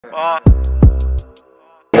That's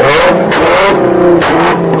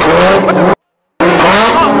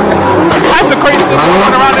the crazy thing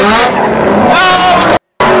going around this shit. No!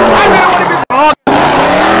 I really want to be wrong.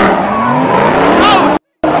 No!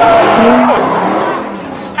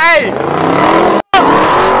 Hey!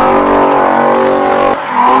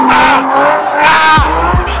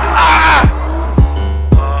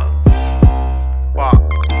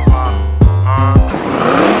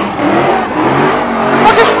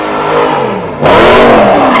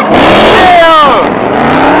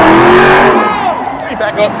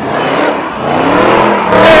 Back up.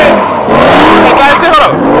 Hey, guys, say hold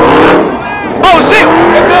up. Oh shit!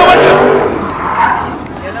 What's good with you?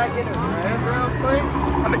 Can I get a friend real quick?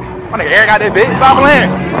 My nigga Eric got that bitch. Stop playing.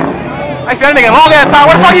 I see that nigga long ass time.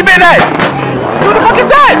 Where the fuck you been at? Who the fuck is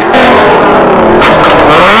that?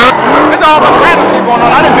 There's all this random shit going on.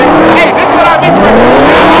 I done been. Hey, this is what I miss, bro.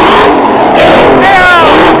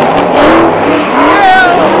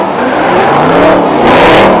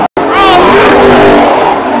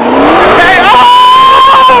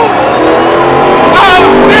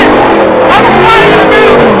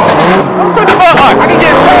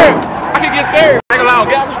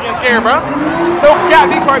 Bro. No, yeah,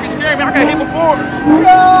 these cars be scaring me. I got hit before.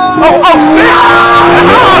 Oh, oh shit!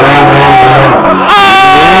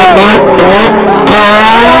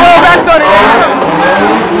 Oh, back on it.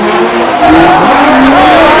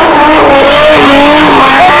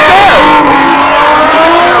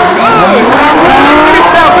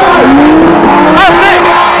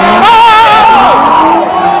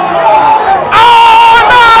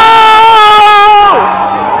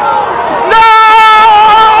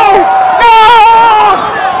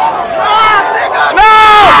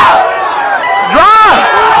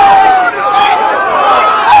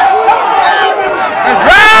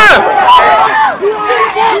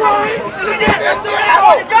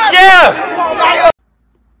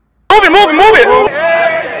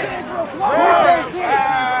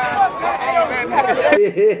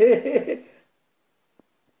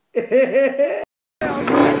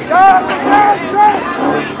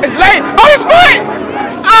 It's late! Oh, his foot!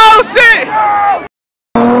 Oh, shit!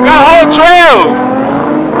 Got a whole trail!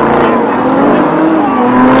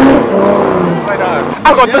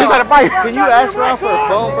 I'm gonna throw this out of fire. Can you ask around for a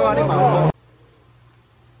phone, bro? I need my phone.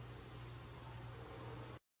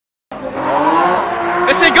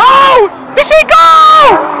 This shit go! This shit go!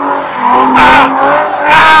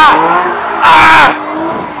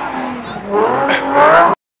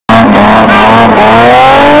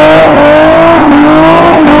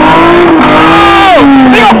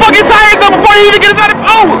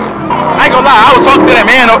 I was talking to that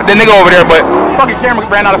man, the nigga over there, but fucking camera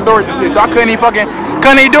ran out of storage and shit, so I couldn't even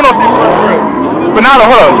do no shit. But now,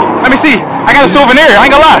 hold up, let me see. I got a souvenir. I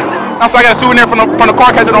ain't gonna lie. Also, I got a souvenir from the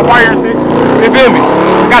car catching on fire and shit. You feel me?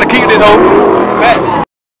 Gotta keep this hoe.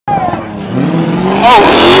 Oh.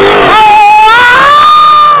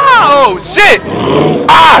 Oh shit.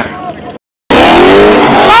 Ah.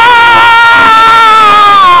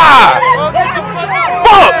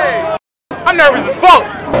 Fuck. I'm nervous as fuck.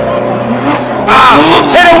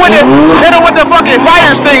 Hit him with the fucking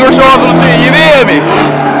fire extinguisher or some shit, you feel me?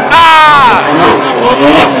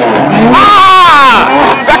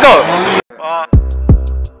 Back up!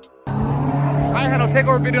 I ain't had no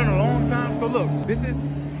takeover video in a long time, so look, this is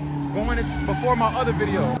going before my other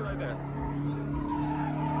video.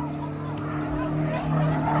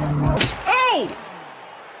 Oh!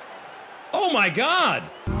 Oh my god!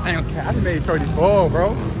 I just made 34,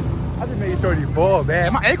 bro. I just made 34,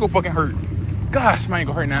 man. My ankle fucking hurt. Gosh, my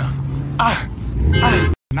ankle hurt now.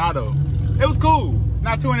 Nah, though. It was cool.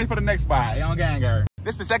 Not tuning in for the next spot. Young Ganger.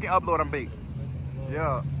 This is the second upload I'm big. Yeah. You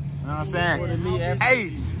know what I'm saying?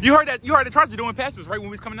 Hey, you heard the Charger doing passes right when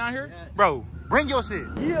we was coming down here? Yeah. Bro, bring your shit.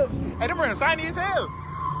 Yeah. Hey, them running shiny as hell.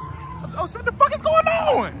 Oh, so what the fuck is going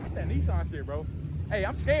on? It's that Nissan shit, bro. Hey,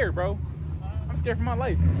 I'm scared, bro. I'm scared for my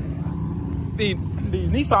life. These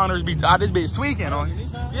Nissaners be out this bitch tweaking on.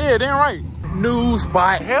 Yeah, damn right. New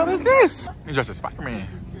spot. The hell is this? He's just a Spider-Man.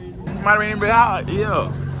 Spider-Man be out,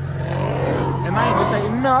 yeah. And I ain't gonna say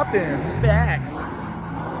nothing. Facts.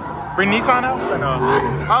 Bring Nissan out? No.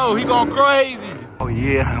 Oh, he going crazy. Oh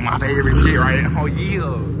yeah, my favorite shit right now. Oh yeah.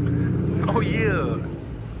 Oh yeah.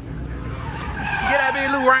 Get that big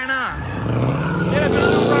loot right now. Get that big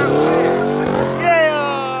loot right now. Yeah.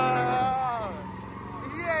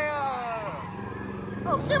 Yeah.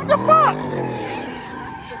 Oh shit, what the fuck?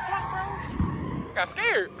 Got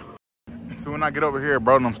scared. So when I get over here,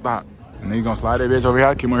 bro, don't stop. And then you gonna slide that bitch over here.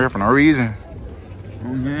 I came over here for no reason.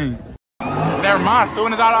 Okay. Never mind. As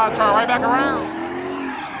soon as I'll turn right back around.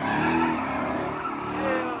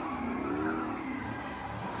 Yeah.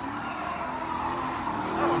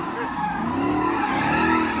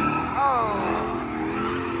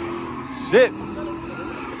 shit.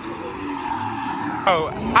 Oh,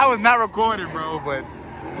 I was not recording, bro, but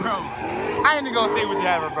bro, I ain't even gonna say what you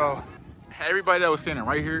have, bro. Everybody that was sitting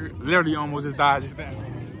right here literally almost just died just then.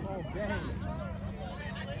 Oh, dang.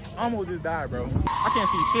 Almost just died, bro. I can't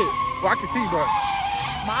see shit. Well, I can see, but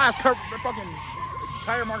my eyes covered the fucking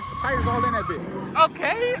tire marks. The tires all in that bit.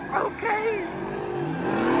 Okay, okay.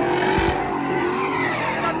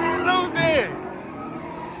 I didn't lose there.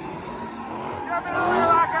 Y'all been losing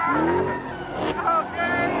like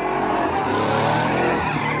okay.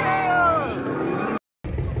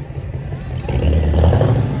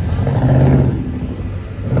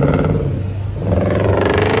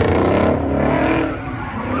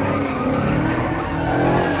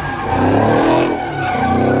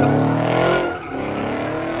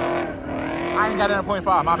 Got in a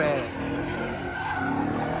 0.5, my bad.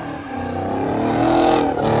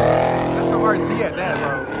 That's the RT at that,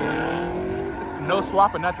 bro. It's no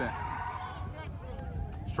swap or nothing.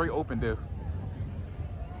 Straight open, dude.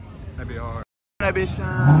 That be hard. That bitch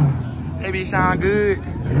shine. That bitch shine good.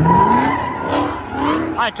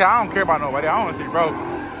 I don't care about nobody. I want to see, bro.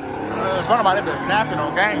 Front of my that bitch snapping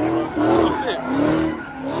on game, bro. Oh, shit.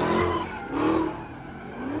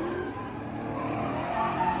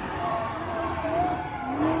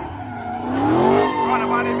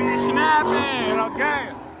 They be snapping, okay?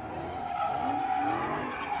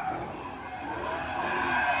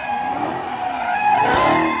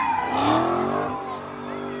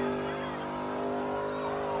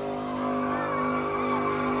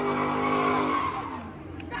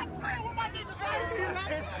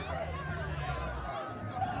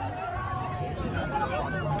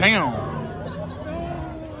 Damn.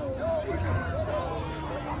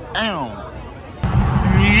 Damn.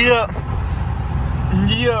 Yeah.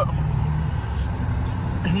 Yeah.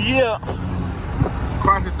 Yeah.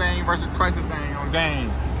 Chrysler thing versus Chrysler thing on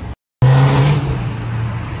game.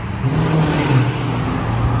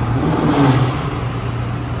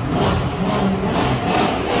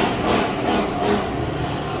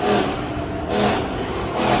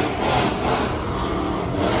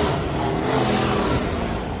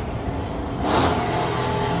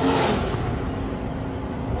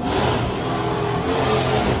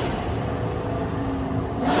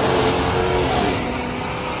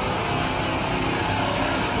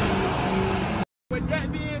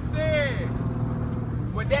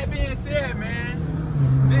 With that being said,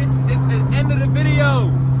 man, this is the end of the video.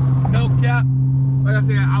 No cap. Like I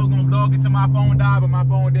said, I was gonna vlog until my phone died, but my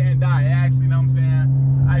phone didn't die. It actually, you know what I'm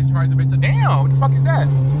saying? I just charged a bitch. Damn, what the fuck is that?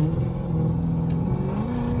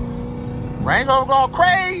 Range Rover going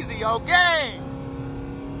crazy, okay?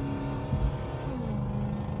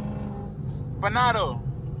 Bernardo.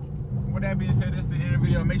 With that being said, this is the end of the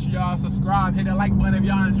video. Make sure y'all subscribe, hit that like button if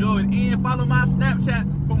y'all enjoyed, and follow my Snapchat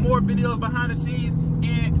for more videos behind the scenes,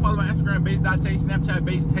 and follow my Instagram, base.tay, Snapchat,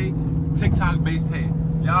 base.tay, TikTok, base.tay.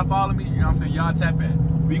 Y'all follow me, you know what I'm saying? Y'all tap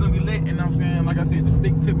in. We gonna be lit, you know what I'm saying? Like I said, just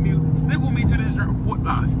stick with me to this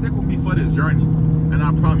journey, stick with me for this journey, and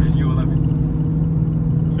I promise you'll love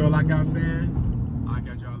it. So like I'm saying, I'll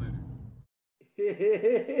catch y'all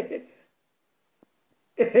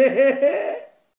later.